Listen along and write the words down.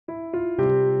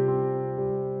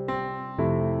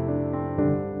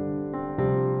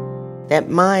that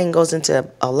mind goes into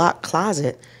a locked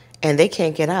closet and they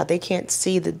can't get out. They can't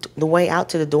see the way out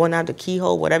to the door, now the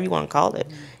keyhole, whatever you want to call it.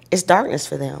 It's darkness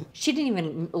for them. She didn't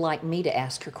even like me to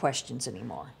ask her questions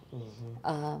anymore.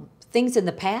 Things in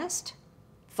the past,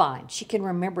 fine. She can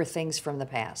remember things from the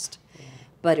past.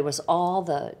 But it was all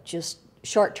the just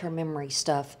short-term memory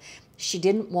stuff. She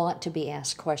didn't want to be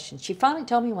asked questions. She finally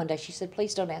told me one day, she said,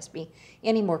 please don't ask me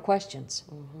any more questions.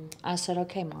 I said,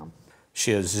 okay, Mom.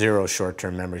 She has zero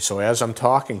short-term memory. So as I'm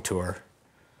talking to her,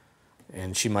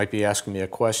 and she might be asking me a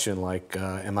question like,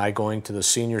 am I going to the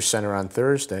senior center on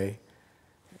Thursday?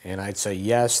 And I'd say,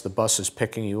 yes, the bus is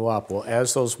picking you up. Well,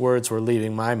 as those words were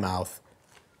leaving my mouth,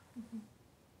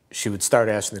 she would start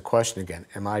asking the question again,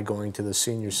 am I going to the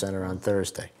senior center on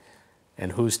Thursday?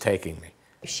 And who's taking me?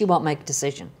 She won't make a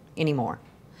decision anymore.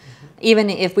 Even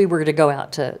if we were to go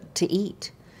out to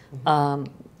eat.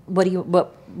 What do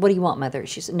you want, Mother?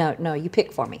 She said, no, you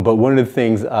pick for me. But one of the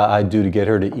things I do to get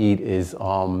her to eat is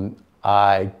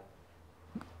I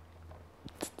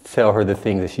tell her the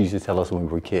things that she used to tell us when we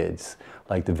were kids.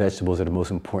 Like the vegetables are the most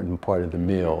important part of the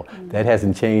meal. That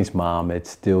hasn't changed, Mom. It's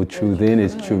still true then,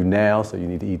 it's true now, so you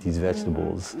need to eat these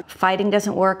vegetables. Fighting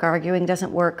doesn't work, arguing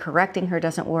doesn't work, correcting her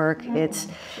doesn't work. It's,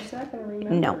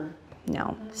 no.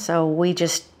 So we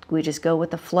just go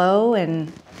with the flow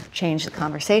and change the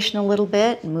conversation a little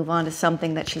bit and move on to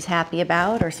something that she's happy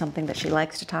about or something that she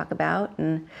likes to talk about,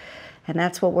 and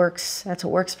that's what works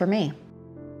for me.